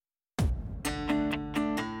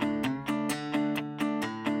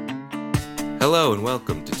Hello and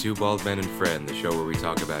welcome to Two Bald Men and Friend, the show where we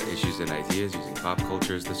talk about issues and ideas using pop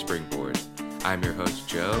culture as the springboard. I'm your host,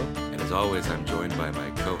 Joe, and as always, I'm joined by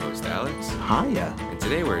my co-host, Alex. Hiya. And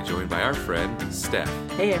today we're joined by our friend, Steph.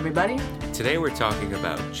 Hey, everybody. Today we're talking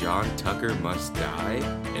about John Tucker Must Die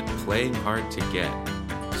and Playing Hard to Get.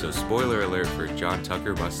 So spoiler alert for John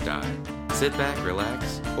Tucker Must Die. Sit back,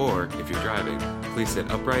 relax, or if you're driving, please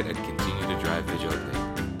sit upright and continue to drive vigilantly.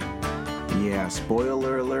 Yeah,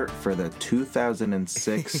 spoiler alert for the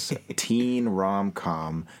 2006 teen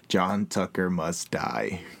rom-com John Tucker Must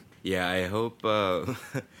Die. Yeah, I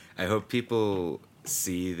hope people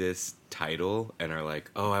see this title and are like,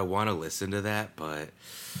 "Oh, I want to listen to that, but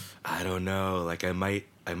I don't know. Like, I might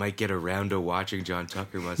get around to watching John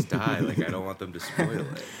Tucker Must Die. Like, I don't want them to spoil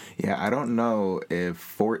it." Yeah, I don't know if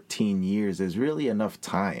 14 years is really enough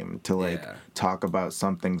time to talk about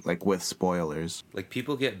something like with spoilers. Like,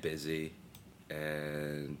 people get busy,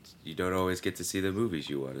 and you don't always get to see the movies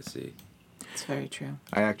you want to see. It's very true.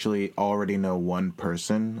 I actually already know one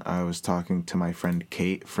person. I was talking to my friend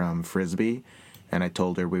Kate from Frisbee, and I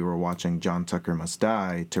told her we were watching John Tucker Must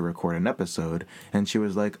Die to record an episode, and she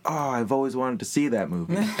was like, "Oh, I've always wanted to see that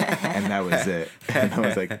movie." And that was it. And I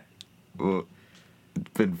was like, well,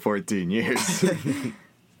 it's been 14 years.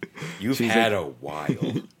 You've had a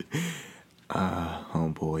while.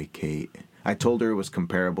 Oh boy, Kate. I told her it was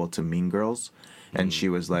comparable to Mean Girls, and she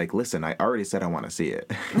was like, "Listen, I already said I want to see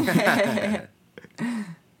it."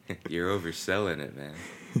 You're overselling it, man.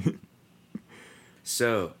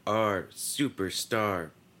 So, our superstar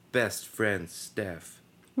best friend, Steph,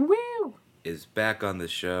 Woo! is back on the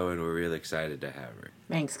show, and we're really excited to have her.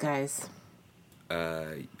 Thanks, guys.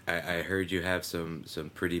 I heard you have some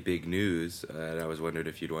pretty big news, and I was wondering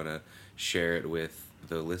if you'd want to share it with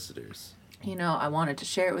the listeners. You know, I wanted to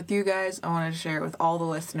share it with you guys. I wanted to share it with all the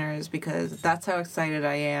listeners because that's how excited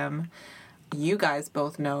I am. You guys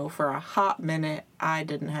both know for a hot minute I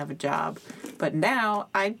didn't have a job, but now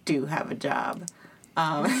I do have a job.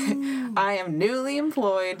 I am newly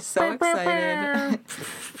employed, so excited.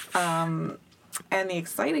 And the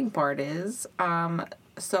exciting part is,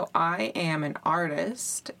 so I am an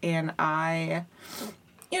artist, and I,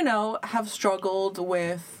 have struggled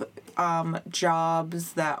with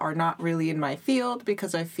jobs that are not really in my field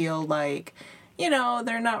because I feel like,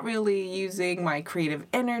 they're not really using my creative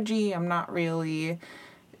energy. I'm not really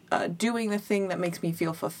doing the thing that makes me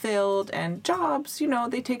feel fulfilled. And jobs,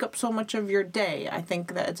 they take up so much of your day. I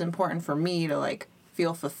think that it's important for me to,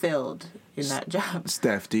 feel fulfilled in that job.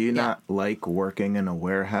 Steph, do you not like working in a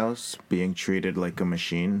warehouse, being treated like a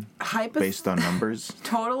machine based on numbers?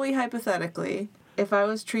 Totally hypothetically, if I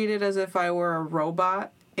was treated as if I were a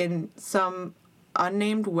robot in some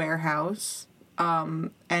unnamed warehouse,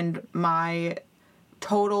 and my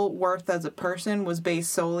total worth as a person was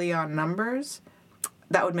based solely on numbers,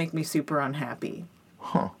 that would make me super unhappy.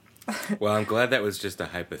 Huh. Well, I'm glad that was just a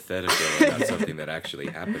hypothetical and not something that actually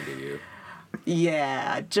happened to you.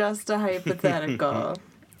 Yeah, just a hypothetical.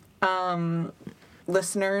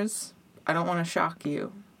 Listeners, I don't want to shock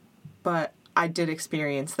you, but I did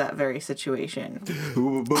experience that very situation.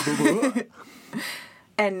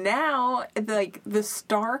 And now, the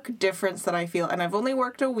stark difference that I feel, and I've only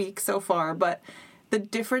worked a week so far, but the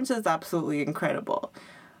difference is absolutely incredible.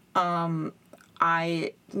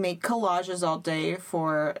 I make collages all day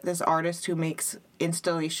for this artist who makes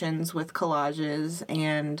installations with collages,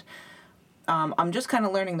 and I'm just kind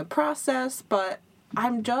of learning the process, but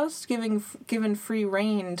I'm just given free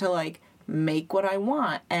rein to, make what I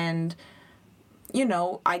want, and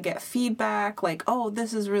I get feedback like, "Oh,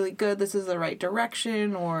 this is really good, this is the right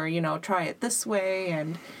direction," or, "Try it this way,"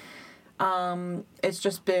 and it's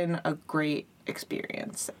just been a great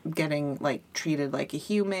experience getting, treated like a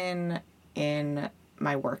human in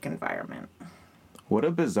my work environment. What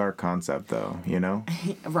a bizarre concept, though,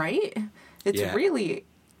 Right? It's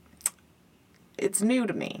it's new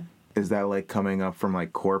to me. Is that coming up from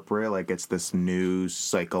corporate? It's this new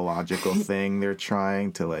psychological thing they're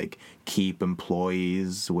trying to keep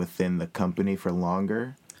employees within the company for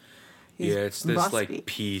longer? Yeah, it's this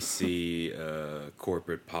PC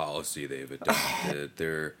corporate policy they've adopted.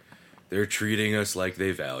 They're treating us like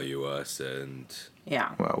they value us, and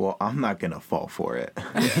yeah. Well, I'm not gonna fall for it.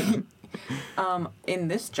 In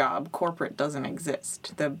this job, corporate doesn't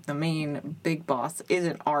exist. The main big boss is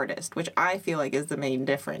an artist, which I feel like is the main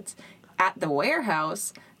difference. At the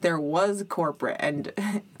warehouse, there was corporate, and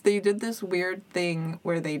they did this weird thing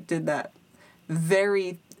where they did that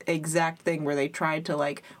very exact thing where they tried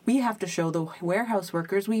to we have to show the warehouse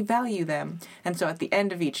workers we value them. And so at the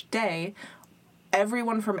end of each day,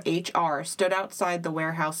 everyone from HR stood outside the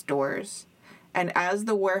warehouse doors And as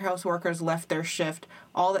the warehouse workers left their shift,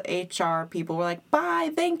 all the HR people were like, bye,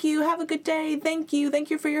 thank you, have a good day, thank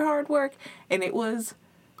you for your hard work. And it was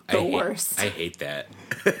the worst. I hate that.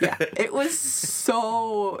 Yeah, it was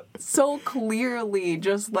so clearly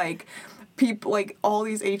just like people, like all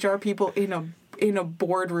these HR people in a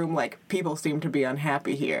boardroom, like, people seem to be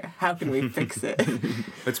unhappy here. How can we fix it?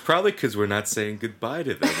 It's probably because we're not saying goodbye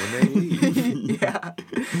to them when they leave. Yeah.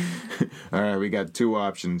 All right, we got two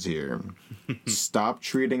options here. Stop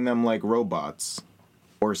treating them like robots,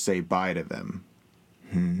 or say bye to them.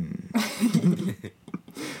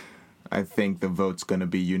 I think the vote's going to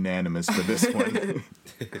be unanimous for this one.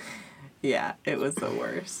 Yeah, it was the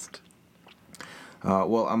worst.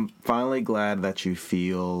 Well, I'm finally glad that you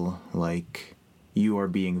feel like you are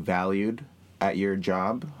being valued at your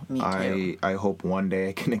job. Me too. I hope one day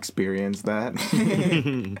I can experience that.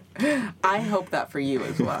 I hope that for you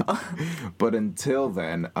as well. But until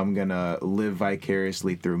then, I'm going to live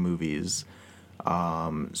vicariously through movies.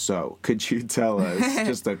 So, could you tell us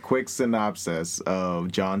just a quick synopsis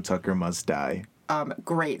of John Tucker Must Die?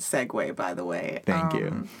 Great segue, by the way. Thank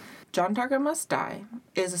you. John Tucker Must Die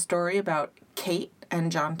is a story about Kate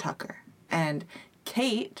and John Tucker. And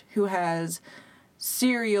Kate, who has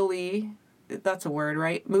serially, that's a word,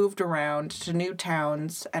 right, moved around to new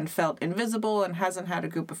towns and felt invisible and hasn't had a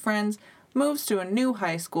group of friends, moves to a new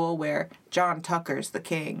high school where John Tucker's the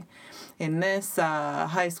king. In this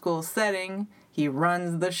high school setting, he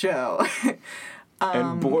runs the show.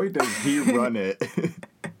 And boy, does he run it.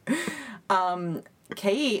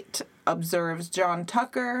 Kate observes John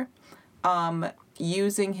Tucker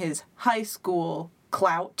using his high school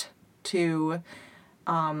clout to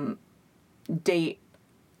date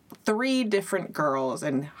 3 different girls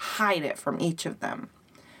and hide it from each of them.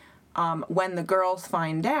 When the girls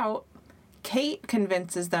find out, Kate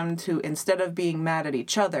convinces them to, instead of being mad at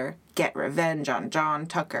each other, get revenge on John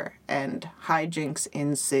Tucker, and hijinks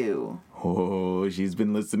ensue. Oh, she's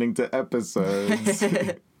been listening to episodes.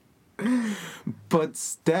 But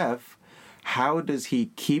Steph, how does he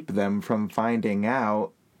keep them from finding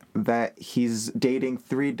out that he's dating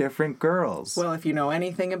 3 different girls? Well, if you know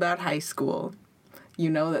anything about high school, you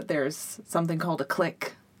know that there's something called a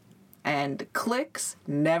clique. And cliques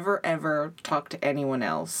never ever talk to anyone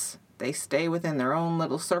else. They stay within their own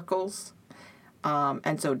little circles.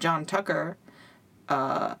 And so John Tucker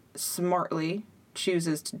smartly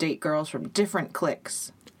chooses to date girls from different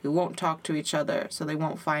cliques who won't talk to each other, so they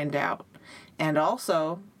won't find out. And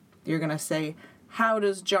also, you're going to say, how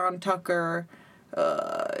does John Tucker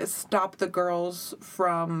stop the girls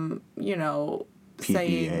from,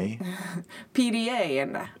 saying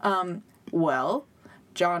PDA? And, well,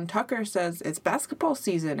 John Tucker says it's basketball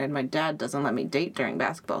season and my dad doesn't let me date during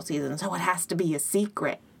basketball season, so it has to be a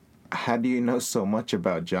secret. How do you know so much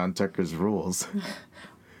about John Tucker's rules?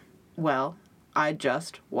 Well, I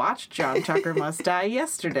just watched John Tucker Must Die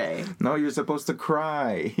yesterday. No, you're supposed to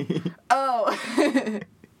cry. Oh.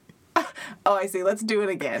 Oh, I see. Let's do it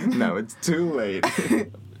again. No, it's too late.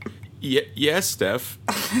 Yes, Steph.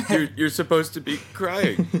 You're supposed to be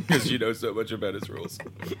crying because you know so much about his rules.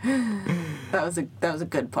 That was a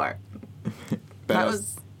good part. That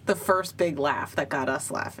was the first big laugh that got us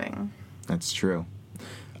laughing. That's true.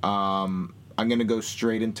 I'm going to go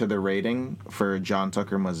straight into the rating for John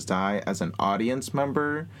Tucker Must Die. As an audience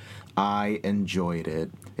member, I enjoyed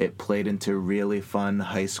it. It played into really fun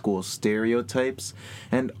high school stereotypes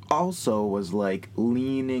and also was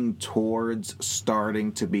leaning towards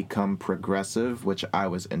starting to become progressive, which I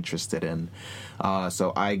was interested in.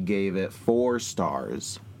 So I gave it 4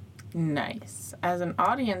 stars. Nice. As an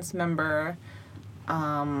audience member,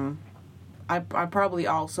 I probably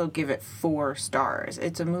also give it 4 stars.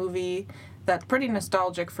 It's a movie that's pretty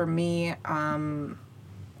nostalgic for me.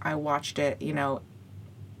 I watched it,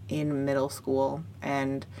 in middle school,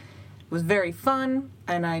 and it was very fun,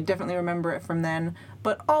 and I definitely remember it from then.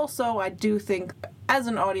 But also, I do think, as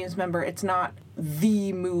an audience member, it's not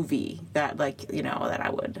the movie that, that I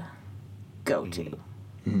would go to.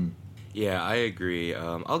 Mm-hmm. Yeah, I agree.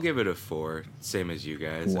 I'll give it a 4, same as you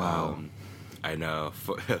guys. Wow. I know.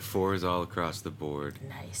 4 is all across the board.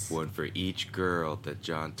 Nice. 1 for each girl that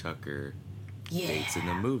John Tucker dates in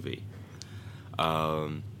the movie.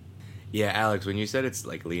 Yeah, Alex, when you said it's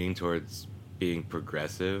leaning towards being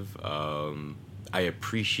progressive, I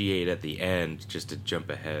appreciate at the end, just to jump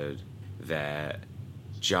ahead, that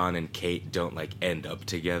John and Kate don't end up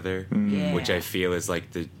together, which I feel is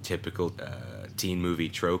the typical teen movie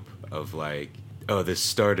trope of oh, this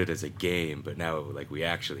started as a game, but now we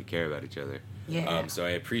actually care about each other. Yeah. So I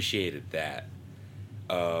appreciated that.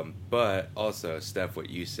 But also, Steph, what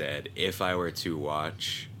you said, if I were to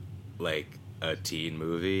watch a teen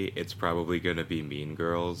movie, it's probably going to be Mean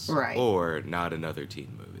Girls, Right. or not another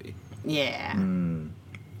teen movie. Yeah.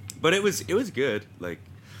 But it was good. Like,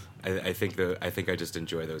 I think I just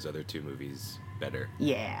enjoy those other two movies better.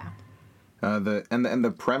 Yeah.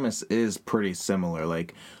 The premise is pretty similar.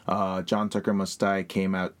 Like, John Tucker Must Die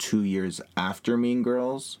came out 2 years after Mean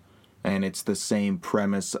Girls, and it's the same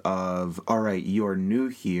premise of, all right, you're new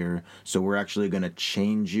here, so we're actually going to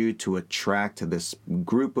change you to attract this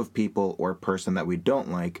group of people or person that we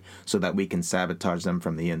don't like, so that we can sabotage them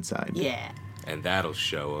from the inside. Yeah. And that'll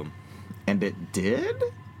show them. And it did?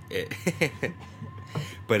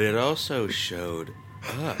 But it also showed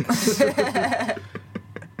us.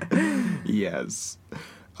 Yes.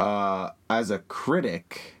 As a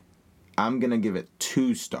critic, I'm gonna give it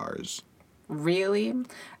 2 stars. Really?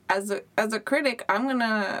 As a critic, I'm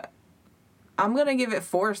gonna give it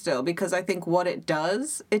 4 still, because I think what it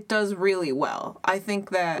does really well. I think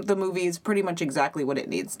that the movie is pretty much exactly what it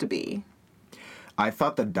needs to be. I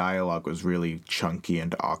thought the dialogue was really chunky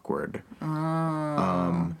and awkward.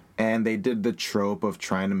 And they did the trope of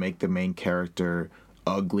trying to make the main character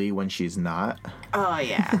ugly when she's not. Oh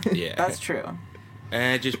yeah. Yeah. That's true.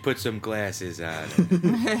 And just put some glasses on.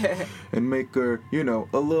 And make her,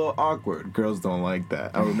 a little awkward. Girls don't like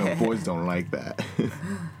that. Oh no, boys don't like that.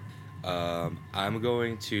 I'm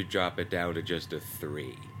going to drop it down to just a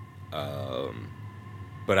 3.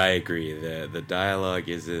 But I agree, the dialogue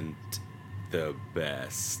isn't the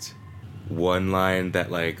best. One line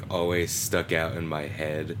that always stuck out in my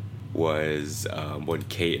head was when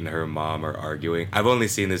Kate and her mom are arguing. I've only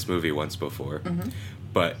seen this movie once before,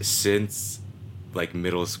 but since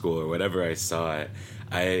middle school or whenever I saw it,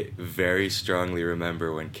 I very strongly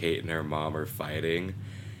remember when Kate and her mom are fighting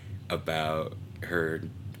about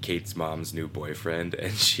Kate's mom's new boyfriend,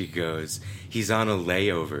 and she goes, "He's on a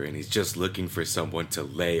layover and he's just looking for someone to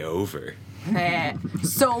lay over."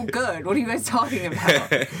 So good. What are you guys talking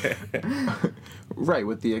about? Right,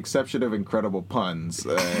 with the exception of incredible puns.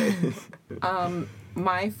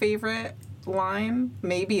 My favorite line,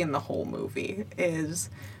 maybe in the whole movie, is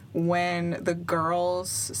when the girls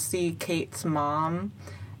see Kate's mom,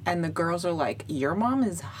 and the girls are like, "Your mom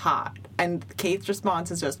is hot." And Kate's response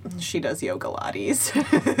is just, "She does yoga lattes."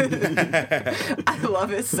 I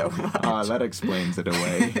love it so much. That explains it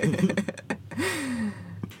away.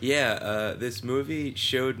 Yeah, this movie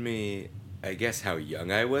showed me, I guess, how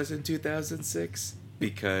young I was in 2006,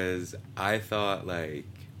 because I thought,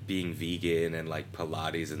 being vegan and,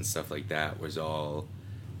 Pilates and stuff like that was all,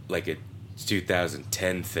 a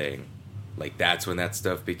 2010 thing. That's when that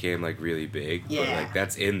stuff became, really big. Yeah. But,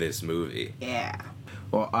 that's in this movie. Yeah.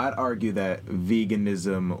 Well, I'd argue that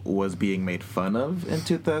veganism was being made fun of in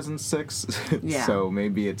 2006. Yeah. So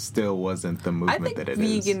maybe it still wasn't the movement I think that it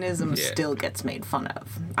is. veganism Yeah. still gets made fun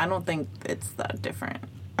of. I don't think it's that different.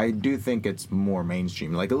 I do think it's more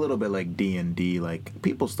mainstream, a little bit like D&D.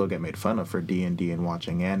 People still get made fun of for D&D and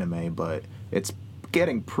watching anime, but it's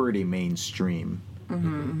getting pretty mainstream.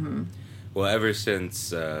 Well, ever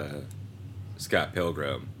since Scott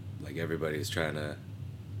Pilgrim, everybody's trying to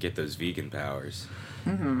get those vegan powers.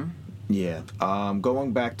 Yeah.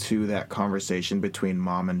 Going back to that conversation between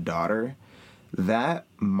mom and daughter, that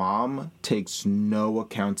mom takes no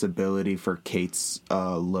accountability for Kate's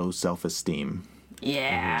low self-esteem.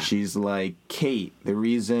 Yeah. She's like, "Kate, the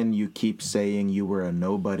reason you keep saying you were a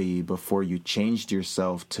nobody before you changed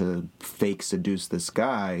yourself to fake seduce this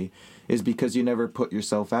guy is because you never put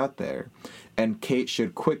yourself out there." And Kate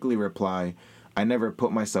should quickly reply, "I never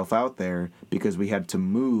put myself out there because we had to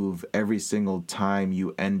move every single time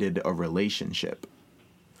you ended a relationship."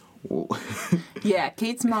 Yeah,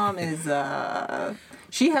 Kate's mom is,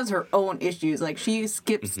 she has her own issues. She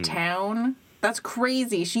skips town. That's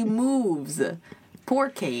crazy. She moves. Poor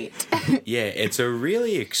Kate. Yeah, it's a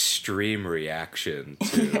really extreme reaction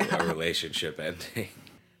to a relationship ending.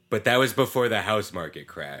 But that was before the house market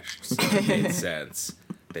crashed, so it made sense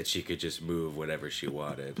that she could just move whenever she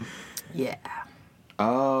wanted. Yeah.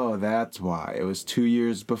 Oh, that's why. It was 2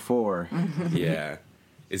 years before. Yeah.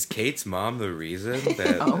 Is Kate's mom the reason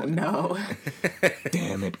that... Oh, no.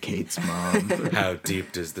 Damn it, Kate's mom. How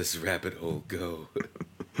deep does this rabbit hole go?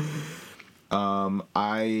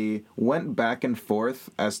 I went back and forth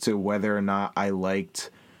as to whether or not I liked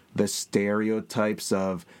the stereotypes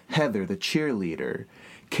of Heather, the cheerleader,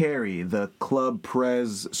 Carrie, the club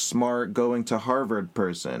prez, smart, going to Harvard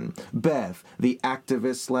person, Beth, the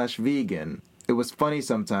activist / vegan. It was funny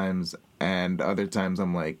sometimes, and other times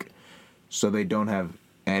I'm like, so they don't have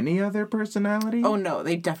any other personality? Oh, no,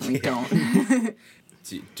 they definitely don't.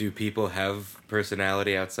 Do people have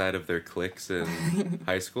personality outside of their cliques in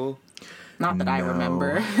high school? Not that I No.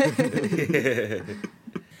 remember.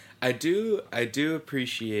 I do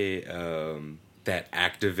appreciate that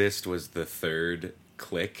activist was the third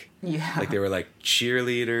clique. Yeah. Like they were like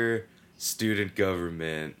cheerleader, student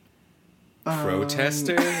government,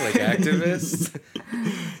 protester, like activist.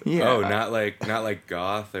 Yeah. Oh, not like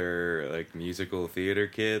goth or like musical theater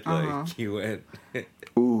kid. Like you went.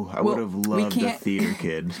 Ooh, I would have loved a can't- theater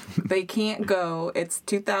kid. They can't go, it's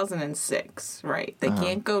 2006, right? They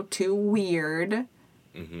can't go too weird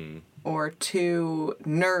or too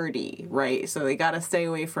nerdy, right? So they gotta stay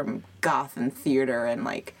away from goth and theater and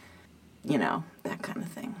like, you know, that kind of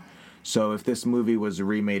thing. So if this movie was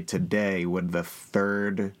remade today, would the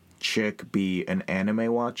third chick be an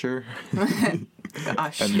anime watcher?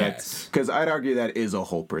 Gosh. And Yes. because I'd argue that is a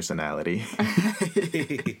whole personality.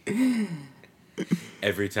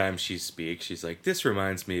 Every time she speaks, she's like, "This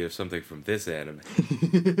reminds me of something from this anime."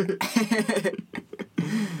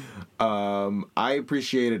 I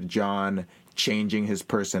appreciated John changing his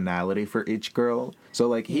personality for each girl. So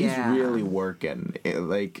like he's Yeah. really working.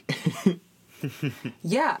 Like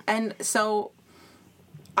Yeah, and so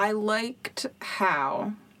I liked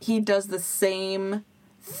how he does the same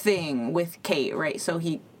thing with Kate, right? So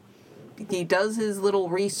he does his little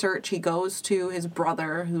research. He goes to his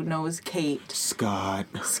brother who knows Kate. Scott.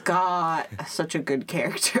 Scott, such a good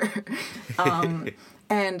character.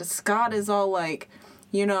 And Scott is all like,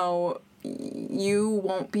 you know, you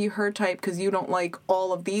won't be her type because you don't like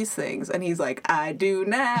all of these things. And he's like, I do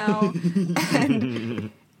now.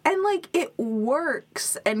 and like, it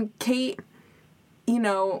works. And Kate, you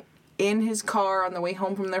know, in his car on the way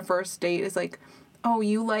home from their first date is like, oh,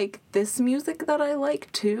 you like this music that I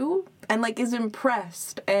like too? And like is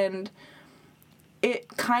impressed. And it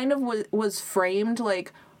kind of was framed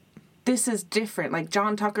like, this is different. Like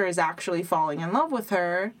John Tucker is actually falling in love with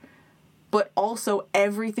her, but also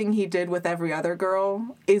everything he did with every other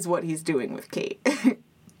girl is what he's doing with Kate.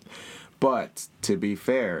 But to be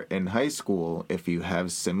fair, in high school, if you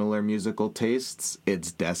have similar musical tastes,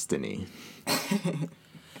 it's destiny.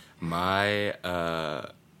 My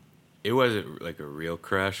it wasn't like a real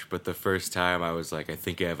crush, but the first time I was like, I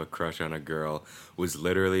think I have a crush on a girl, was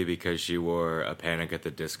literally because she wore a Panic at the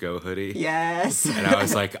Disco hoodie. Yes. And I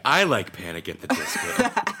was like, I like Panic at the Disco.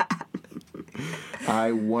 I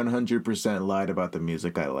 100% lied about the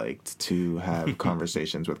music I liked to have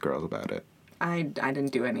conversations with girls about it. I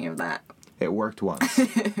didn't do any of that. It worked once.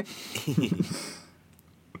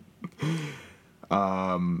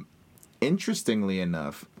 Interestingly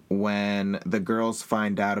enough, when the girls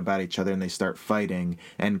find out about each other and they start fighting,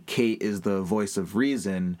 and Kate is the voice of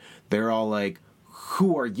reason, they're all like,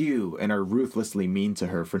 who are you? And are ruthlessly mean to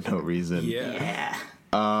her for no reason. Yeah.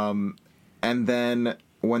 And then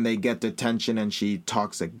when they get detention and she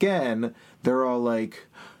talks again, they're all like,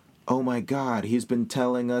 oh my God, he's been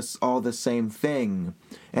telling us all the same thing.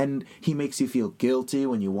 And he makes you feel guilty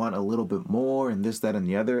when you want a little bit more and this, that, and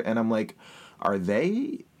the other. And I'm like, are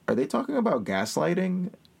they talking about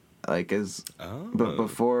gaslighting? Like,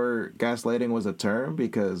 before gaslighting was a term?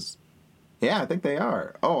 Because, yeah, I think they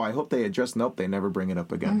are. Oh, I hope they address, nope, they never bring it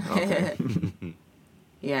up again. Okay.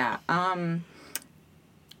 Yeah.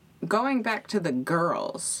 Going back to the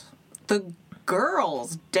girls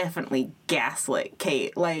definitely gaslit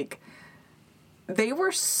Kate. Like, they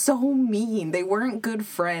were so mean. They weren't good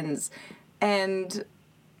friends. And,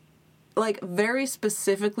 like, very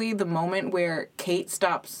specifically, the moment where Kate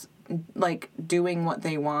stops, like, doing what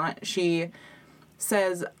they want, she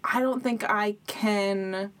says, I don't think I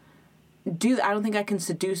can do that. I don't think I can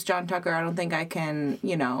seduce John Tucker. I don't think I can,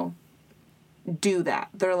 you know, do that.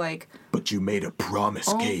 They're like, but you made a promise,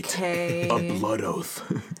 okay. Kate. A blood oath.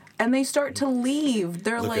 And they start to leave.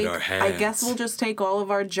 They're Look at our like, hands. I guess we'll just take all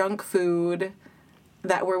of our junk food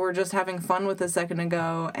that we were just having fun with a second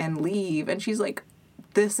ago and leave. And she's like,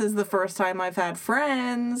 this is the first time I've had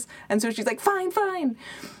friends. And so she's like, fine. And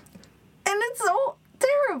it's so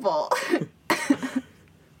terrible.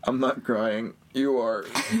 I'm not crying. You are.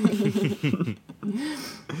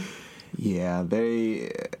 Yeah,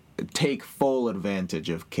 they take full advantage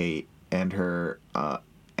of Kate and her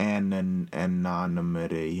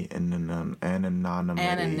anonymity.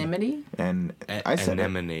 Anonymity? And I said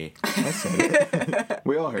Anemone. I said it.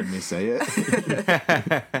 We all heard me say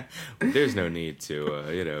it. There's no need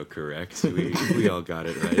to, correct. We all got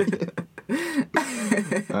it right.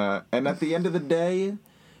 And at the end of the day,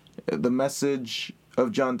 the message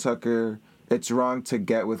of John Tucker, it's wrong to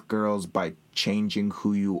get with girls by changing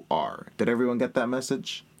who you are. Did everyone get that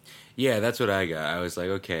message? Yeah, that's what I got. I was like,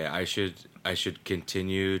 okay, I should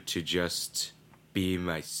continue to just be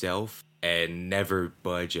myself and never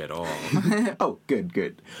budge at all. Oh,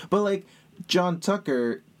 good. But, like, John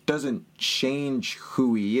Tucker doesn't change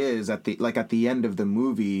who he is at the end of the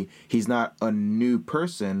movie. He's not a new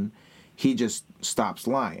person. He just stops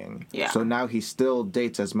lying. Yeah. So now he still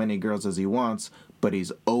dates as many girls as he wants, but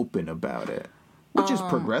he's open about it, which is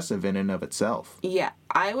progressive in and of itself. Yeah,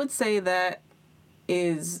 I would say that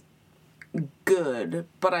is good,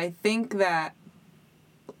 but I think that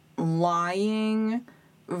lying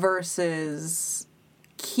versus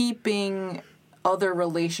keeping other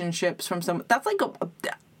relationships from someone, that's like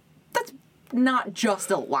that's not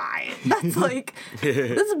just a lie. That's like,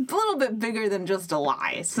 that's a little bit bigger than just a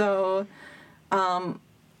lie. So,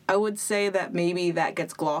 I would say that maybe that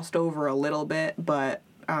gets glossed over a little bit, but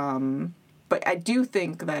I do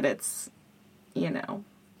think that it's, funny.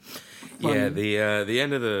 Yeah, the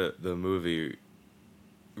end of the movie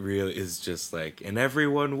really is just like, and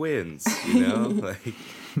everyone wins, like.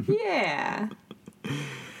 Yeah.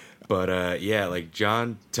 But yeah, like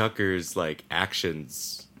John Tucker's like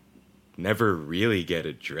actions never really get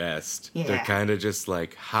addressed. Yeah. They're kind of just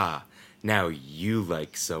like, now you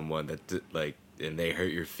like someone that like, and they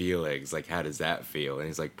hurt your feelings. Like, how does that feel? And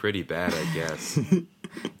he's like, pretty bad, I guess.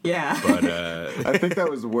 Yeah. But I think that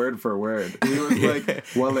was word for word. He was like,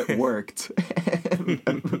 well, it worked.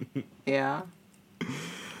 Yeah.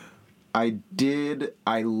 I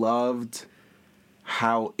loved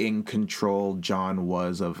how in control John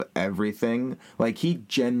was of everything. Like, he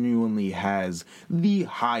genuinely has the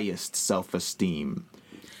highest self-esteem.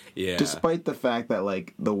 yeah. Despite the fact that,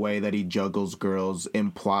 like, the way that he juggles girls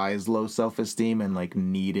implies low self-esteem and, like,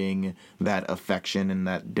 needing that affection in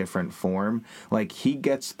that different form. Like, he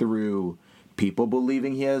gets through people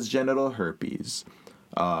believing he has genital herpes,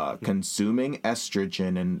 consuming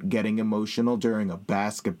estrogen and getting emotional during a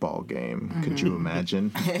basketball game. Mm-hmm. Could you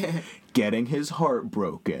imagine? Getting his heart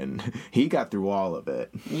broken. He got through all of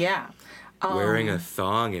it. Yeah. Wearing a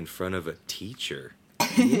thong in front of a teacher.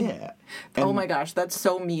 Yeah. Oh my gosh, that's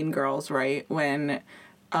so Mean Girls, right? When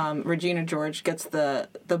Regina George gets the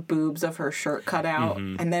boobs of her shirt cut out,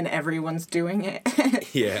 and then everyone's doing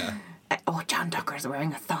it. Yeah. Oh, John Tucker's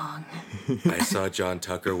wearing a thong. I saw John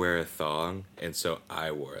Tucker wear a thong, and so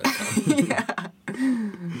I wore a thong.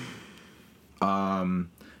 Yeah.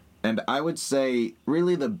 And I would say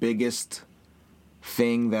really the biggest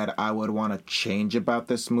thing that I would want to change about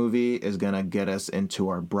this movie is going to get us into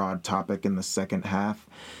our broad topic in the second half.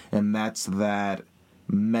 And that's that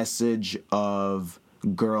message of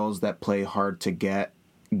girls that play hard to get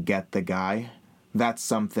the guy. That's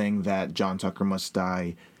something that John Tucker Must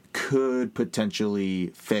Die could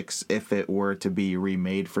potentially fix if it were to be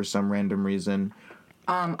remade for some random reason.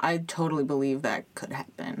 I totally believe that could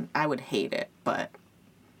happen. I would hate it, but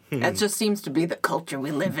that just seems to be the culture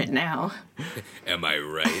we live in now. Am I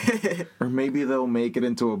right? Or maybe they'll make it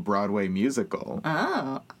into a Broadway musical.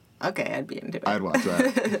 Oh, okay, I'd be into it. I'd watch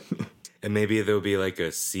that. And maybe there'll be like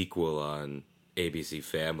a sequel on ABC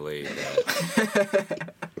Family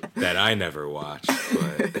that I never watched,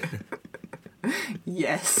 but...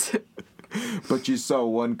 Yes. But you saw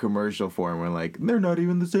one commercial for them, we're like, they're not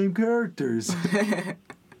even the same characters.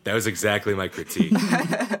 That was exactly my critique.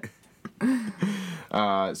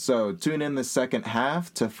 So tune in the second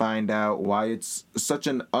half to find out why it's such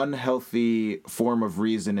an unhealthy form of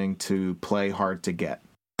reasoning to play hard to get.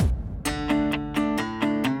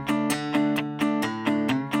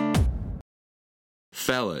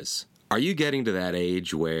 Fellas, are you getting to that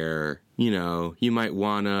age where, you might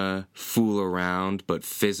want to fool around, but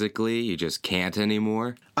physically you just can't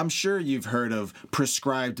anymore? I'm sure you've heard of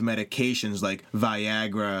prescribed medications like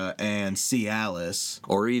Viagra and Cialis.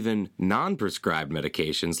 Or even non-prescribed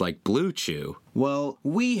medications like Blue Chew. Well,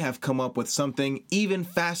 we have come up with something even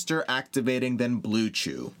faster activating than Blue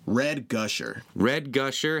Chew. Red Gusher. Red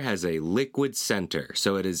Gusher has a liquid center,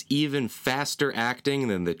 so it is even faster acting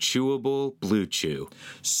than the chewable Blue Chew.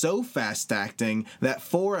 So fast acting that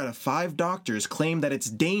 4 out of 5 doctors claim that it's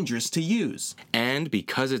dangerous to use. And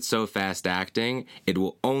because it's so fast acting, it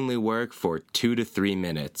will only work for 2 to 3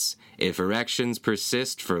 minutes. If erections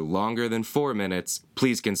persist for longer than 4 minutes,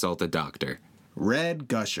 please consult a doctor. Red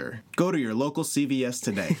Gusher. Go to your local CVS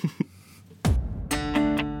today.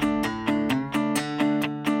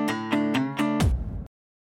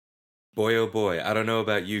 Boy, oh boy, I don't know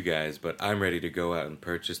about you guys, but I'm ready to go out and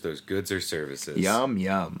purchase those goods or services. Yum,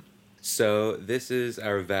 yum. So this is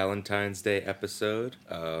our Valentine's Day episode,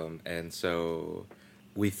 and so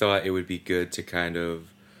we thought it would be good to kind of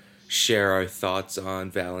share our thoughts on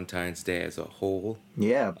Valentine's Day as a whole.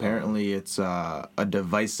 Yeah, apparently it's a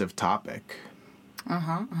divisive topic.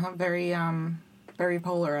 Very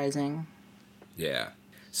polarizing. Yeah.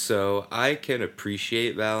 So I can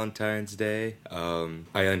appreciate Valentine's Day.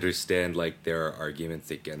 I understand like there are arguments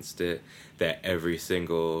against it that every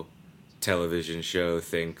single television show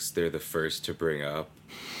thinks they're the first to bring up.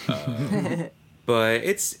 But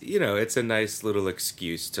it's a nice little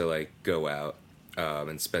excuse to like go out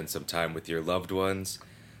and spend some time with your loved ones.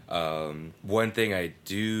 One thing I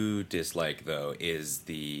do dislike though is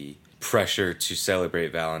the pressure to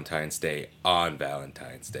celebrate Valentine's Day on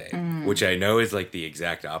Valentine's Day, which I know is like the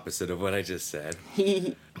exact opposite of what I just said.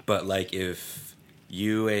 But like if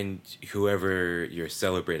you and whoever you're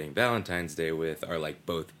celebrating Valentine's Day with are like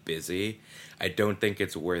both busy, I don't think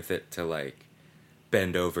it's worth it to like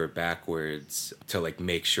bend over backwards to like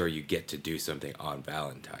make sure you get to do something on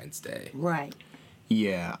Valentine's Day. Right.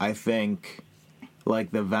 Yeah, I think like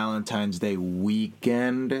the Valentine's Day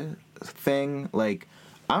weekend thing, like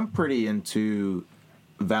I'm pretty into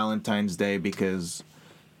Valentine's Day because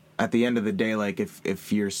at the end of the day, like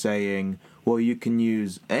if you're saying, well, you can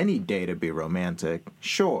use any day to be romantic,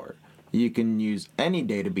 sure. You can use any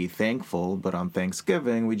day to be thankful, but on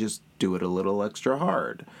Thanksgiving, we just do it a little extra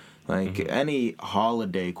hard. Like any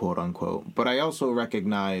holiday, quote unquote. But I also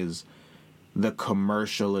recognize the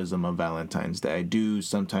commercialism of Valentine's Day. I do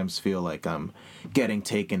sometimes feel like I'm getting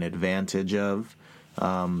taken advantage of.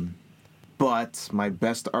 But my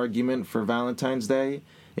best argument for Valentine's Day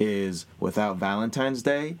is without Valentine's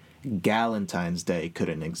Day, Galentine's Day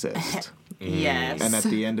couldn't exist. Yes. And at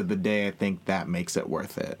the end of the day, I think that makes it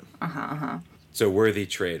worth it. So worthy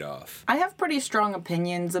trade-off. I have pretty strong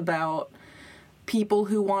opinions about people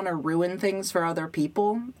who want to ruin things for other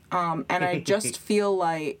people. And I just feel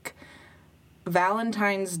like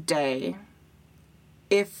Valentine's Day,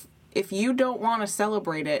 if you don't want to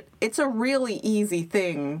celebrate it, it's a really easy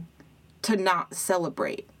thing to not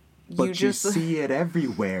celebrate. But you see it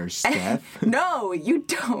everywhere, Steph. No, you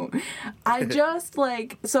don't. I just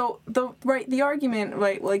like the argument,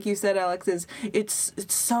 right, like you said, Alex, is it's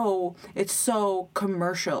so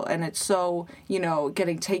commercial and it's so,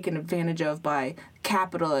 getting taken advantage of by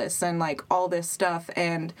capitalists and like all this stuff,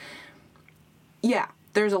 and yeah,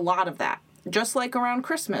 there's a lot of that. Just like around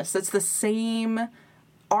Christmas, it's the same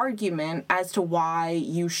argument as to why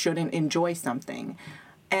you shouldn't enjoy something.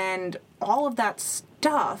 And all of that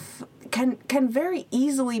stuff can very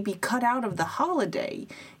easily be cut out of the holiday.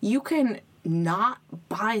 You can not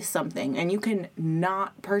buy something and you can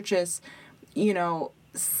not purchase,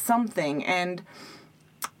 something. And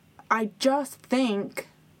I just think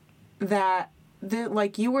that,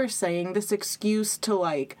 like you were saying, this excuse to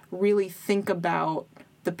like really think about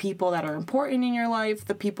the people that are important in your life,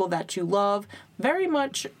 the people that you love, very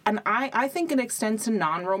much, and I think it extends to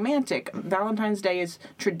non-romantic. Valentine's Day is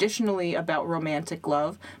traditionally about romantic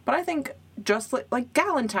love, but I think just like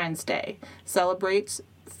Galentine's Day celebrates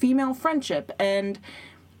female friendship, and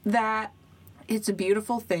that it's a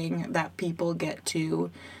beautiful thing that people get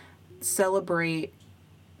to celebrate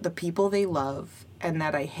the people they love, and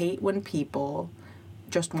that I hate when people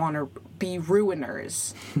just want to be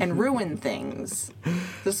ruiners and ruin things.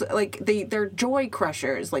 This, like they're joy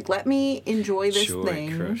crushers. Like, let me enjoy this joy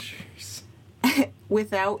thing crushers.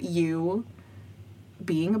 without you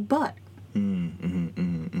being a butt.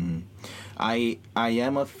 I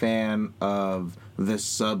am a fan of the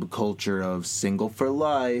subculture of single for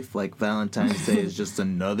life. Like Valentine's Day is just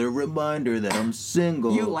another reminder that I'm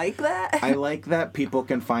single. You like that? I like that people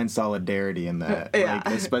can find solidarity in that. Yeah. Like,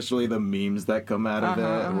 especially the memes that come out of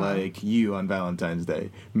it. Like you on Valentine's Day,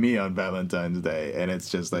 me on Valentine's Day, and it's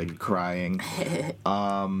just like crying.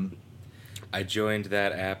 I joined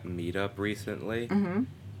that app Meetup recently,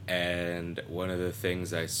 and one of the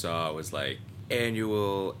things I saw was like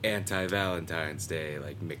annual anti-Valentine's Day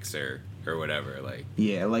like mixer or whatever. Like,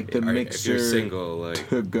 yeah, like the mixer if you're single, like,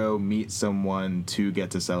 to go meet someone to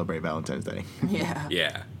get to celebrate Valentine's Day.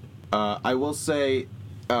 Yeah. I will say,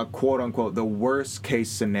 quote unquote, the worst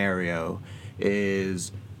case scenario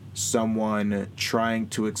is someone trying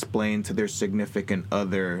to explain to their significant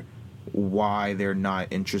other why they're not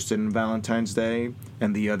interested in Valentine's Day,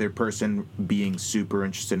 and the other person being super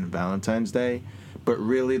interested in Valentine's Day. But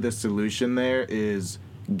really the solution there is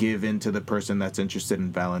give in to the person that's interested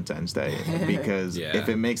in Valentine's Day, because if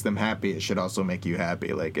it makes them happy, it should also make you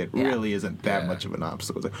happy. Like, it really isn't that much of an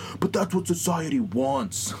obstacle. It's like, but that's what society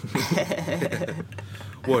wants.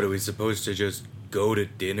 What, are we supposed to just go to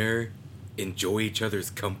dinner, enjoy each other's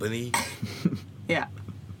company? Yeah.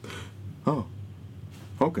 Oh,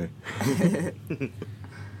 okay.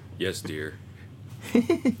 Yes, dear.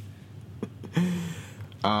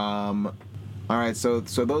 All right, so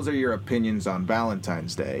those are your opinions on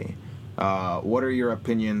Valentine's Day. What are your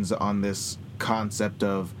opinions on this concept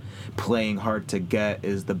of playing hard to get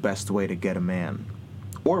is the best way to get a man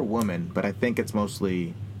or woman, but I think it's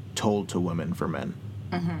mostly told to women for men.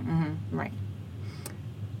 Right.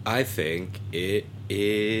 I think it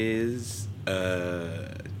is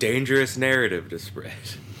a dangerous narrative to spread.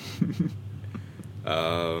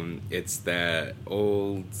 It's that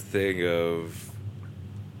old thing of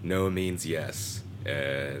no means yes,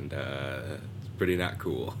 and it's pretty not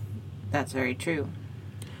cool. That's very true.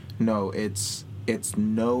 No, it's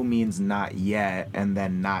no means not yet, and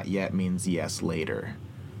then not yet means yes later.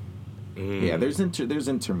 Yeah, there's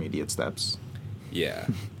intermediate steps. Yeah.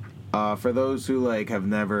 For those who have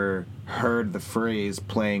never heard the phrase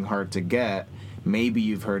playing hard to get, maybe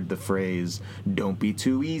you've heard the phrase don't be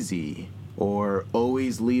too easy, or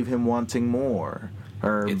always leave him wanting more,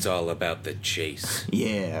 or It's all about the chase.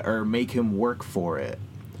 yeah, or make him work for it.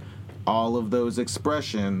 All of those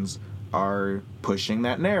expressions are pushing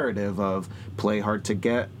that narrative of play hard to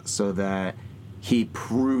get so that he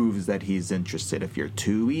proves that he's interested. If you're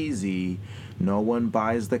too easy, no one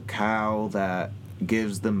buys the cow that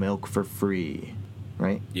gives the milk for free,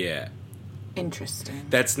 right? Yeah. Interesting.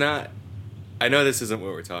 That's not... I know this isn't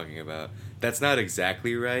what we're talking about. That's not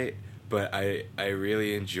exactly right, but I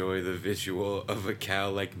really enjoy the visual of a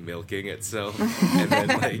cow, milking itself and then,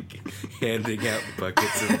 handing out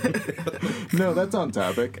buckets of milk. No, that's on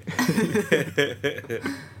topic.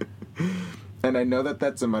 And I know that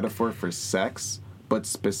that's a metaphor for sex, but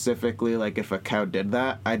specifically, if a cow did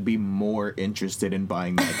that, I'd be more interested in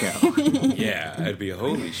buying that cow. Yeah, I'd be,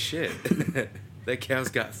 holy shit. That cow's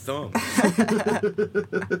got thumbs.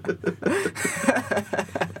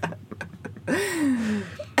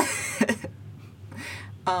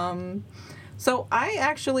 So I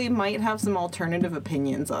actually might have some alternative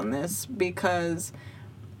opinions on this, because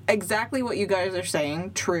exactly what you guys are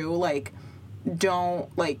saying, true, don't,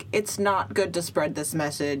 it's not good to spread this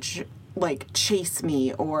message, chase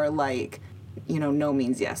me, or, no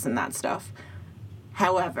means yes and that stuff.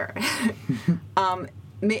 However, and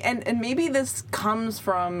maybe this comes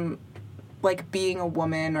from, being a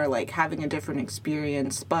woman or, having a different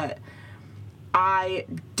experience, but I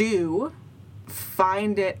do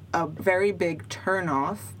find it a very big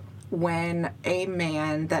turnoff when a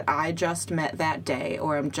man that I just met that day,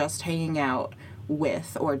 or I'm just hanging out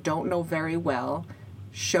with, or don't know very well,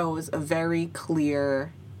 shows a very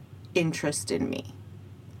clear interest in me.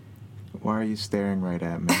 Why are you staring right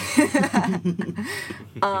at me?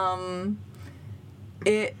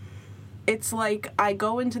 It's I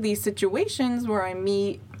go into these situations where I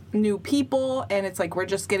meet new people, and it's we're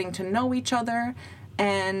just getting to know each other,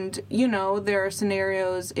 and there are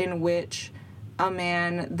scenarios in which a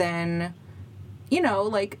man then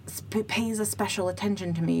pays a special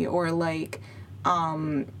attention to me, or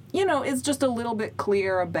is just a little bit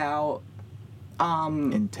clear about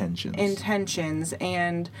intentions.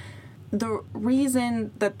 And the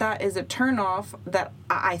reason that is a turnoff, that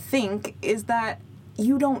I think, is that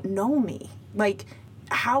you don't know me.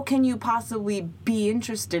 How can you possibly be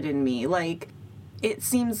interested in me? It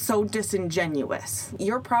seems so disingenuous.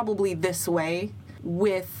 You're probably this way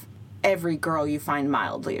with every girl you find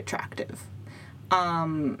mildly attractive.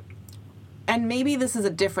 And maybe this is a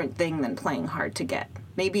different thing than playing hard to get.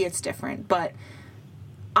 Maybe it's different, but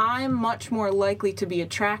I'm much more likely to be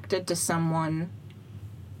attracted to someone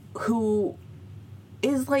who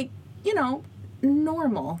is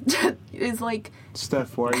normal. Is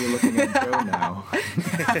Steph, why are you looking at Joe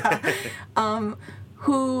now?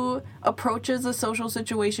 Who approaches a social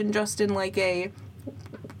situation just in we're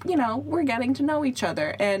getting to know each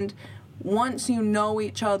other. And once you know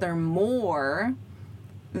each other more,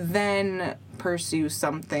 then pursue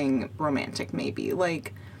something romantic, maybe.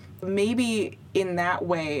 Maybe in that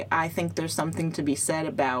way, I think there's something to be said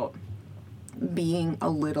about being a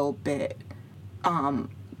little bit not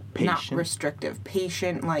restrictive,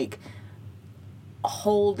 patient,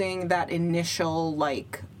 holding that initial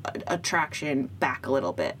attraction back a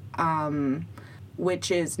little bit,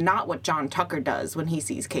 which is not what John Tucker does when he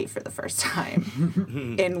sees Kate for the first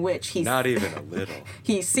time, in which he's not even a little.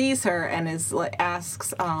 He sees her and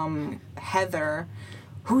asks Heather,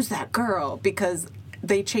 "Who's that girl?" Because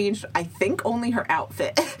they changed, I think, only her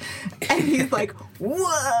outfit, and he's like,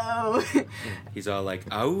 "Whoa!" He's all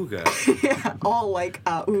 "Auga." Yeah, all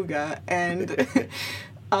 "Auga," and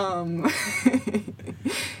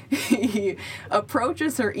he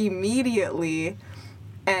approaches her immediately,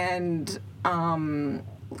 and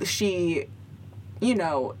she,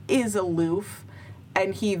 is aloof,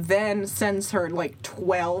 and he then sends her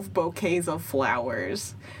 12 bouquets of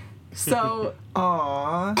flowers. So,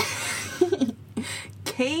 Aww.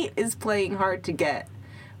 Kate is playing hard to get,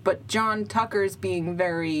 But John Tucker's being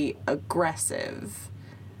very aggressive,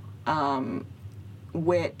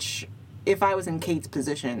 which, if I was in Kate's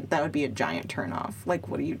position, that would be a giant turnoff. Like,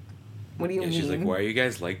 what do you mean? She's like, why are you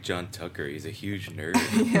guys like John Tucker? He's a huge nerd.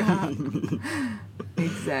 Yeah.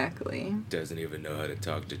 Exactly. Doesn't even know how to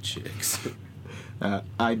talk to chicks.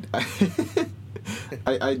 I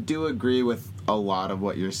do agree with a lot of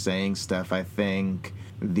what you're saying, Steph. I think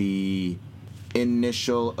the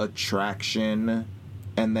initial attraction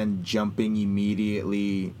and then jumping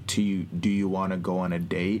immediately to do you want to go on a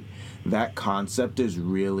date, that concept is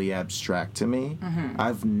really abstract to me. Mm-hmm.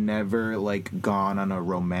 I've never gone on a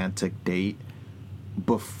romantic date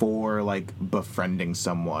before befriending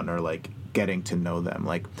someone or getting to know them.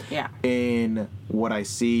 In what I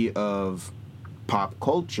see of pop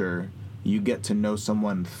culture, you get to know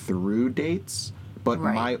someone through dates, but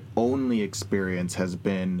my only experience has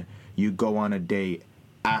been you go on a date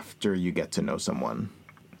after you get to know someone.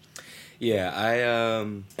 Yeah,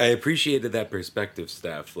 I appreciated that perspective,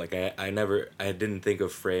 Steph. I didn't think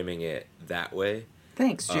of framing it that way.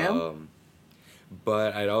 Thanks, Jim.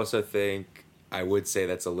 But I'd also think I would say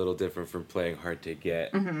that's a little different from playing hard to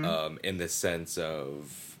get, in the sense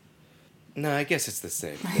of... No, I guess it's the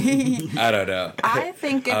same thing. I don't know. I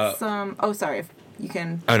think it's, oh, sorry, if you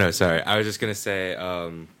can... Oh, no, sorry. I was just going to say,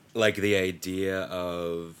 the idea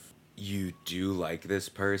of you do like this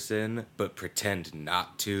person, but pretend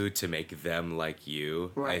not to make them like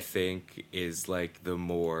you, I think is, the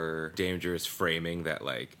more dangerous framing that,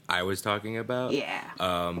 I was talking about.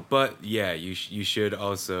 Yeah. But, yeah, you should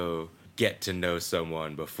also... get to know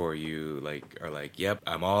someone before you are yep,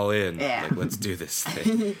 I'm all in. Yeah. Let's do this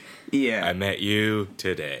thing. Yeah. I met you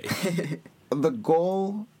today. The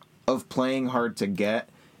goal of playing hard to get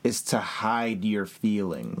is to hide your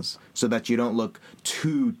feelings so that you don't look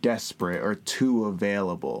too desperate or too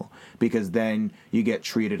available, because then you get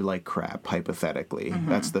treated like crap, hypothetically. Mm-hmm.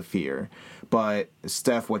 That's the fear. But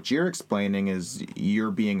Steph, what you're explaining is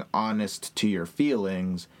you're being honest to your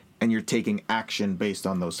feelings and you're taking action based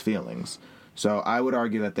on those feelings. So I would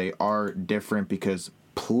argue that they are different, because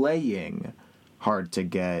playing hard to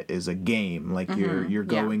get is a game. You're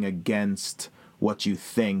going against what you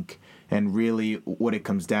think, and really what it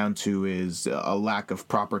comes down to is a lack of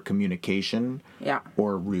proper communication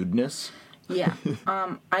or rudeness. Yeah.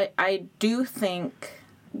 I do think,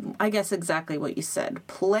 I guess exactly what you said.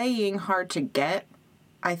 Playing hard to get,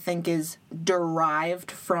 I think, is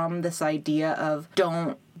derived from this idea of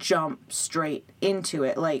don't jump straight into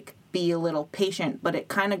it, be a little patient, but it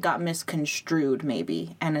kind of got misconstrued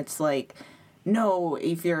maybe, and it's no,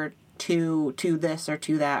 if you're too this or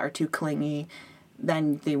too that or too clingy,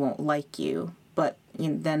 then they won't like you. But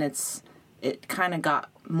then it kind of got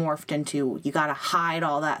morphed into you gotta hide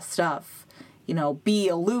all that stuff, be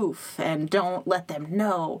aloof and don't let them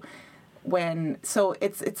know. So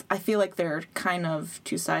it's I feel like they're kind of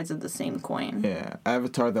two sides of the same coin. Yeah.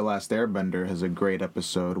 Avatar: The Last Airbender has a great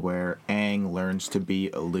episode where Aang learns to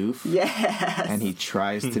be aloof. Yes. And he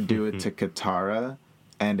tries to do it to Katara,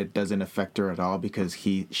 and it doesn't affect her at all because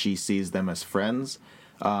she sees them as friends.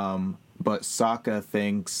 But Sokka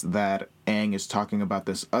thinks that Aang is talking about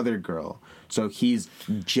this other girl. So he's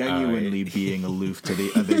genuinely being aloof to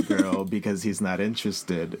the other girl because he's not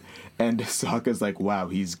interested. And Sokka's like, wow,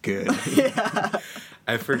 he's good. Yeah.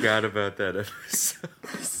 I forgot about that episode.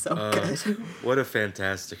 So good. What a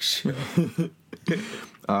fantastic show.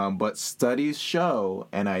 But studies show,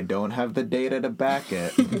 and I don't have the data to back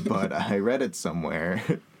it, but I read it somewhere.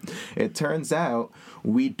 It turns out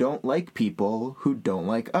we don't like people who don't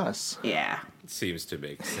like us. Yeah. Seems to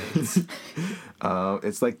make sense.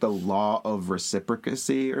 It's like the law of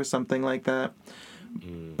reciprocity or something like that.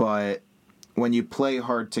 But when you play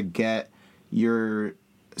hard to get, you're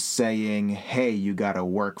saying, hey, you gotta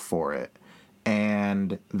work for it.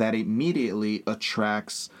 And that immediately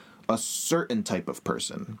attracts a certain type of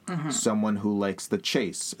person. Mm-hmm. Someone who likes the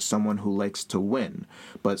chase, someone who likes to win.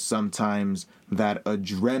 But sometimes that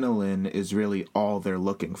adrenaline is really all they're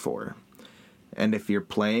looking for. And if you're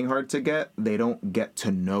playing hard to get, they don't get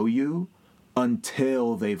to know you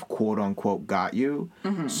until they've quote-unquote got you.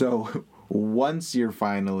 Mm-hmm. So once you're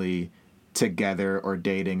finally together or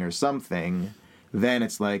dating or something, then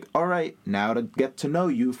it's like, all right, now to get to know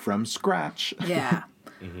you from scratch. Yeah.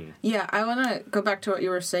 Mm-hmm. Yeah, I want to go back to what you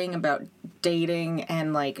were saying about dating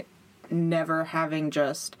and, never having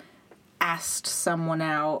just asked someone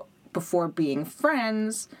out before being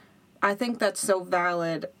friends. I think that's so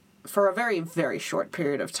valid. For a very, very short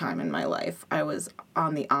period of time in my life, I was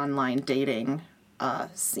on the online dating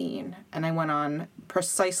scene, and I went on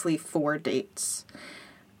precisely 4 dates.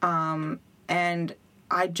 And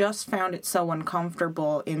I just found it so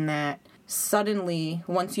uncomfortable in that suddenly,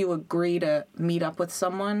 once you agree to meet up with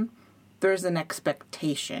someone, there's an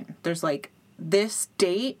expectation. There's like, this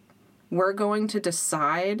date, we're going to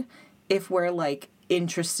decide if we're like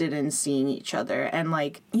interested in seeing each other. And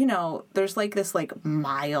like, you know, there's like this like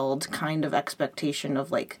mild kind of expectation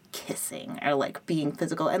of like kissing or like being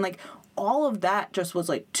physical. And like all of that just was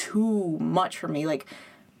like too much for me. Like,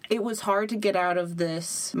 it was hard to get out of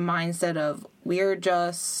this mindset of we're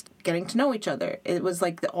just getting to know each other. It was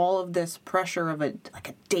like all of this pressure of a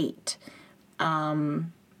date.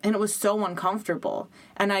 And it was so uncomfortable.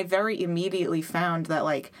 And I very immediately found that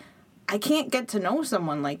like, I can't get to know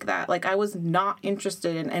someone like that. Like, I was not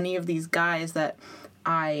interested in any of these guys that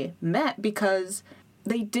I met because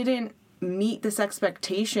they didn't meet this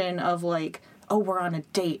expectation of like, oh, we're on a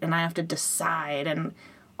date and I have to decide and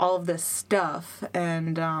all of this stuff.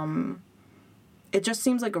 And it just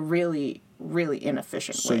seems like a really, really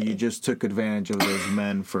inefficient way. So you just took advantage of those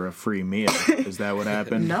men for a free meal. Is that what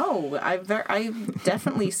happened? No, I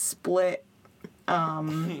definitely split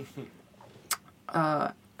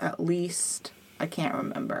at least, I can't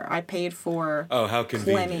remember. I paid for how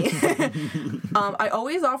convenient. plenty. I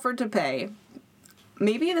always offered to pay.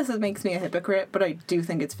 Maybe this makes me a hypocrite, but I do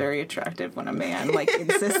think it's very attractive when a man like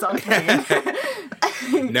insists on paying.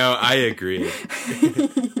 No, I agree.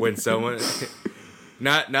 When someone,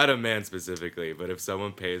 not a man specifically, but if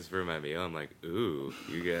someone pays for my meal, I'm like, ooh,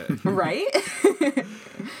 you get Right?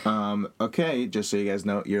 Okay, just so you guys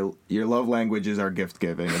know, your love languages are gift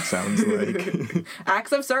giving. It sounds like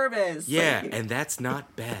Acts of service. yeah, Like, and that's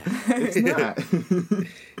not bad. it's not.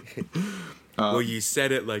 Well, you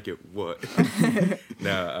said it like it would.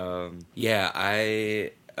 No, yeah,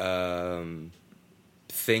 I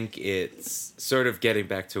think it's sort of getting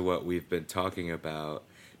back to what we've been talking about.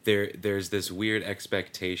 There's this weird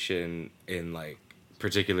expectation in, like,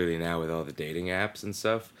 particularly now with all the dating apps and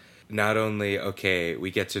stuff. Not only, okay,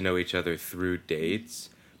 we get to know each other through dates,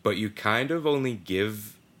 but you kind of only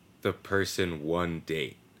give the person one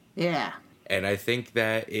date. yeah. And I think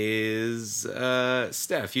that is,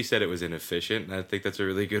 Steph, you said it was inefficient, and I think that's a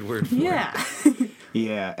really good word for it. Yeah.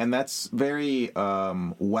 Yeah, and that's very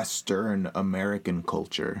Western American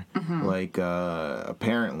culture. Like,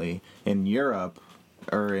 apparently, in Europe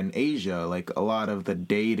or in Asia, like, a lot of the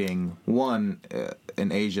dating,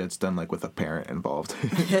 in Asia, it's done, like, with a parent involved.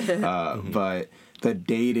 But the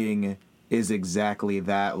dating is exactly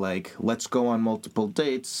that, like, let's go on multiple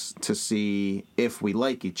dates to see if we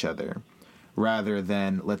like each other, rather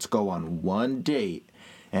than let's go on one date,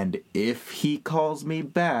 and if he calls me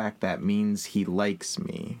back, that means he likes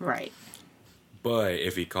me. Right. But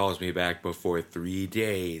if he calls me back before 3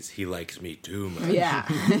 days, he likes me too much.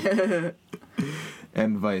 Yeah.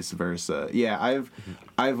 And vice versa. Yeah,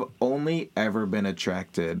 I've only ever been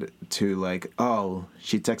attracted to, like, oh,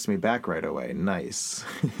 she texts me back right away. Nice.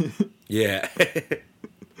 Yeah.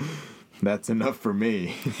 That's enough for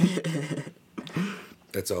me.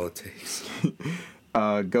 That's all it takes.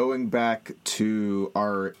 Going back to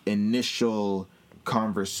our initial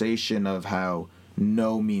conversation of how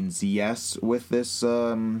no means yes with this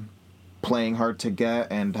playing hard to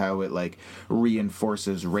get, and how it like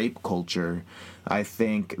reinforces rape culture, I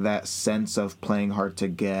think that sense of playing hard to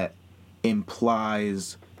get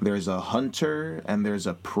implies there's a hunter and there's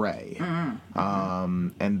a prey.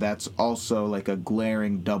 And that's also like a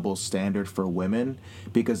glaring double standard for women,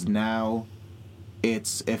 because now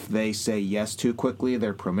it's if they say yes too quickly,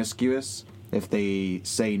 they're promiscuous. If they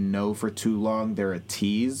say no for too long, they're a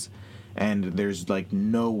tease. And there's like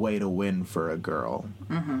no way to win for a girl.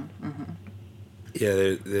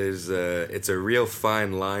 Yeah, there's it's a real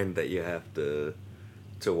fine line that you have to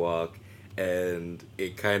walk, and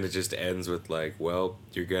it kind of just ends with like, well,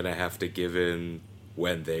 you're gonna have to give in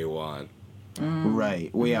when they want.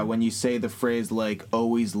 Right. Well, yeah, when you say the phrase like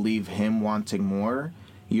always leave him wanting more,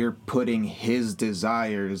 you're putting his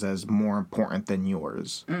desires as more important than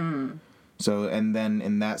yours. So, and then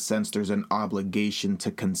in that sense, there's an obligation to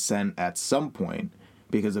consent at some point,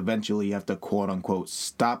 because eventually you have to quote unquote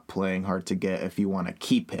stop playing hard to get if you want to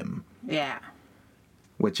keep him. Yeah.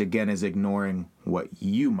 Which again is ignoring what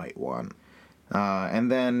you might want.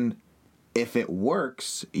 And then if it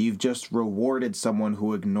works, you've just rewarded someone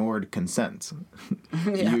who ignored consent.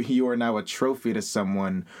 Yeah. You are now a trophy to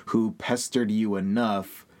someone who pestered you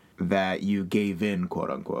enough that you gave in, quote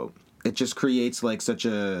unquote. It just creates like such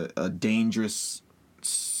a dangerous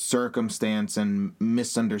circumstance and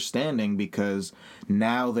misunderstanding, because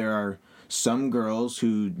now there are some girls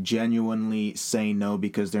who genuinely say no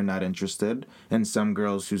because they're not interested, and some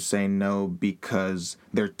girls who say no because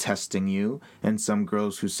they're testing you, and some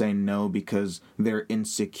girls who say no because they're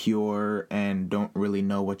insecure and don't really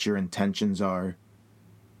know what your intentions are.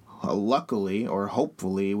 Luckily, or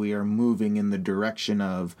hopefully, we are moving in the direction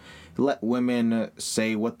of let women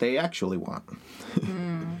say what they actually want.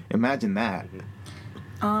 Imagine that.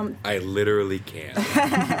 I literally can't.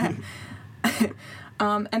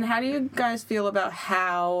 And how do you guys feel about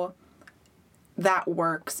how that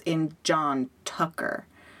works in John Tucker?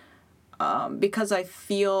 Because I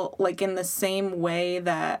feel like in the same way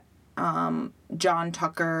that John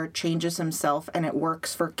Tucker changes himself and it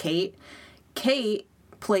works for Kate, Kate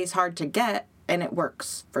plays hard to get and it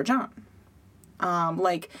works for John.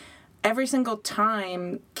 Like every single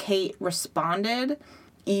time Kate responded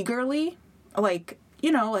eagerly, like,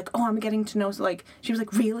 you know, like, oh, I'm getting to know, so like, she was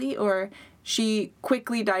like, really? Or she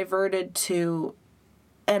quickly diverted to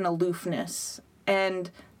an aloofness. And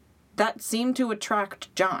that seemed to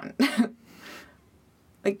attract John.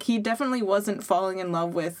 Like, he definitely wasn't falling in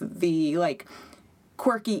love with the, like,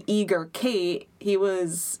 quirky, eager Kate. He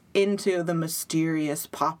was into the mysterious,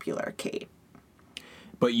 popular Kate.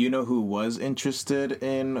 But you know who was interested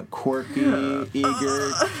in quirky,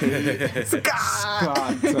 eager Kate?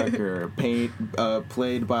 Scott Tucker,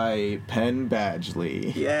 played by Penn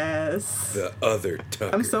Badgley. Yes. The other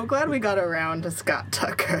Tucker. I'm so glad we got around to Scott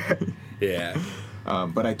Tucker. Yeah.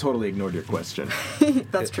 But I totally ignored your question.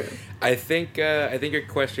 That's true. I think your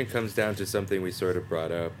question comes down to something we sort of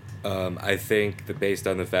brought up. I think that based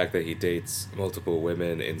on the fact that he dates multiple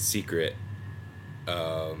women in secret,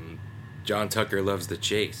 John Tucker loves the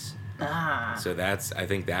chase. So I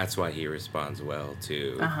think that's why he responds well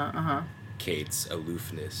to Kate's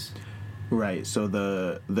aloofness. Right, so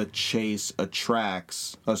the chase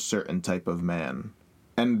attracts a certain type of man.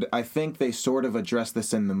 And I think they sort of address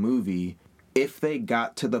this in the movie. If they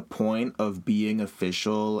got to the point of being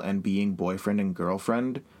official and being boyfriend and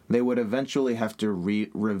girlfriend, they would eventually have to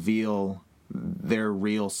reveal their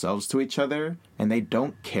real selves to each other, and they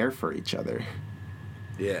don't care for each other.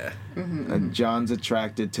 Yeah. And John's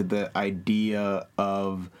attracted to the idea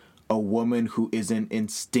of a woman who isn't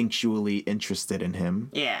instinctually interested in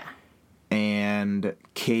him. Yeah. And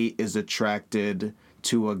Kate is attracted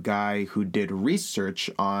to a guy who did research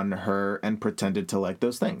on her and pretended to like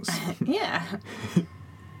those things. Yeah.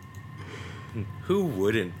 Who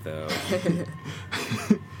wouldn't, though?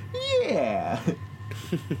 Yeah.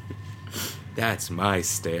 That's my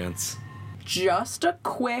stance. Just a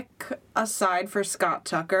quick aside for Scott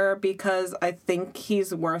Tucker, because I think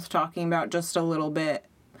he's worth talking about just a little bit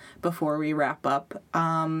before we wrap up.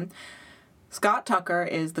 Scott Tucker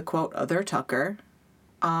is the, quote, other Tucker,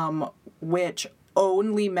 which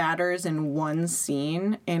only matters in one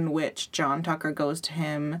scene in which John Tucker goes to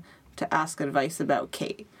him to ask advice about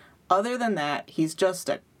Kate. Other than that, he's just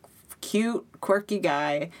a cute, quirky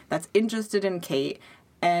guy that's interested in Kate.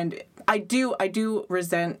 And I do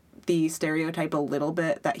resent the stereotype a little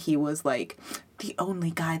bit that he was like the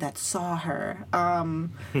only guy that saw her,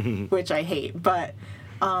 which I hate. But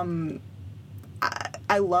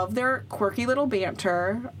I love their quirky little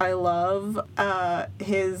banter. I love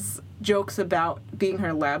his jokes about being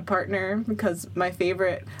her lab partner, because my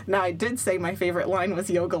favorite, now I did say my favorite line was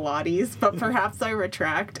Yoga Lattes, but perhaps I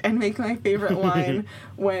retract and make my favorite line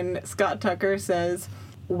when Scott Tucker says,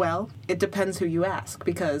 well, it depends who you ask,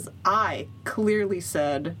 because I clearly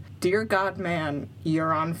said, dear God, man,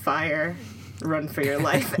 you're on fire. Run for your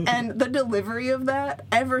life. And the delivery of that,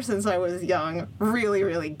 ever since I was young, really,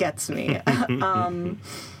 really gets me. And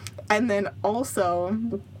then also,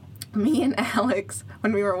 me and Alex,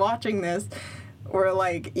 when we were watching this, were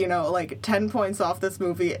like, 10 points off this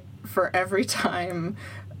movie for every time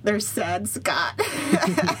there's sad Scott.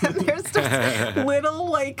 And there's just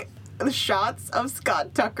little, shots of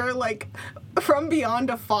Scott Tucker, from beyond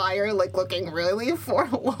a fire, looking really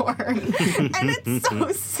forlorn. And it's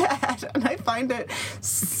so sad, and I find it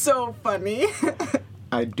so funny.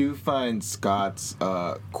 I do find Scott's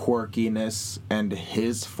quirkiness and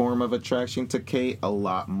his form of attraction to Kate a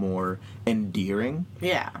lot more endearing.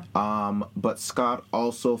 Yeah. But Scott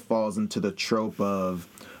also falls into the trope of,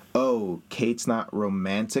 oh, Kate's not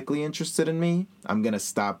romantically interested in me, I'm gonna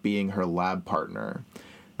stop being her lab partner.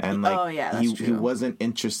 And he wasn't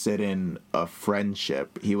interested in a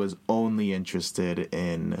friendship. He was only interested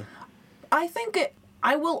in...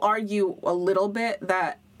 I will argue a little bit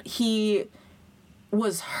that he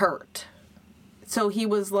was hurt. So he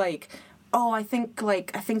was like, oh, I think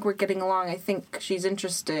we're getting along. I think she's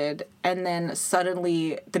interested. And then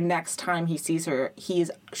suddenly the next time he sees her,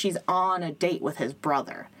 she's on a date with his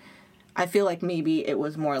brother. I feel like maybe it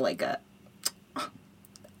was more like a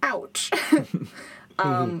ouch.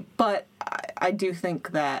 But I do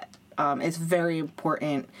think that it's very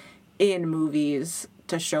important in movies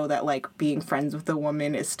to show that, like, being friends with a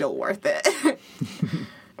woman is still worth it.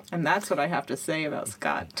 And that's what I have to say about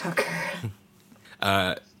Scott Tucker.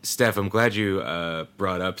 Steph, I'm glad you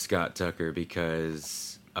brought up Scott Tucker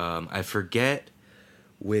because I forget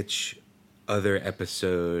which other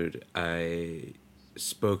episode I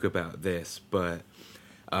spoke about this, but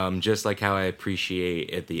just like how I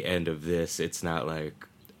appreciate at the end of this, it's not like,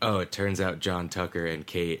 oh, it turns out John Tucker and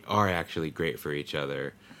Kate are actually great for each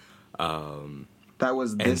other. That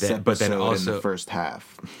was this episode but then also, in the first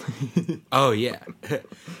half. Oh, yeah.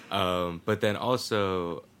 But then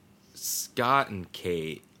also, Scott and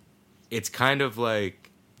Kate, it's kind of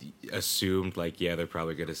like assumed, like, yeah, they're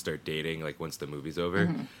probably going to start dating, like, once the movie's over.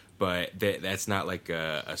 Mm-hmm. But that's not, like,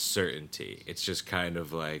 a certainty. It's just kind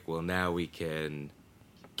of like, well, now we can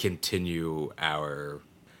continue our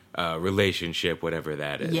relationship, whatever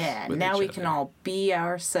that is. Yeah, now we can all be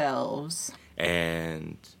ourselves.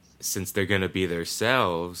 And since they're going to be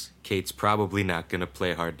themselves, Kate's probably not going to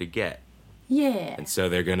play hard to get. Yeah. And so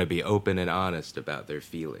they're going to be open and honest about their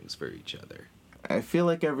feelings for each other. I feel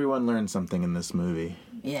like everyone learned something in this movie.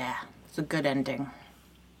 Yeah, it's a good ending.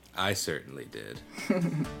 I certainly did.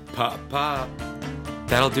 Pop, pop.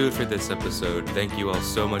 That'll do it for this episode. Thank you all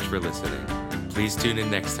so much for listening. Please tune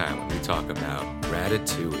in next time when we talk about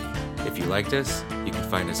Ratatouille. If you liked us, you can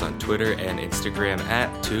find us on Twitter and Instagram at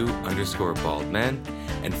 2_baldmen,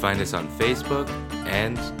 and find us on Facebook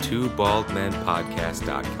and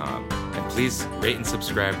 2baldmenpodcast.com. And please rate and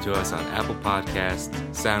subscribe to us on Apple Podcasts,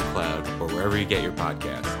 SoundCloud, or wherever you get your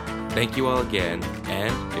podcasts. Thank you all again,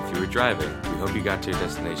 and if you were driving, we hope you got to your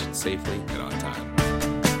destination safely and on time.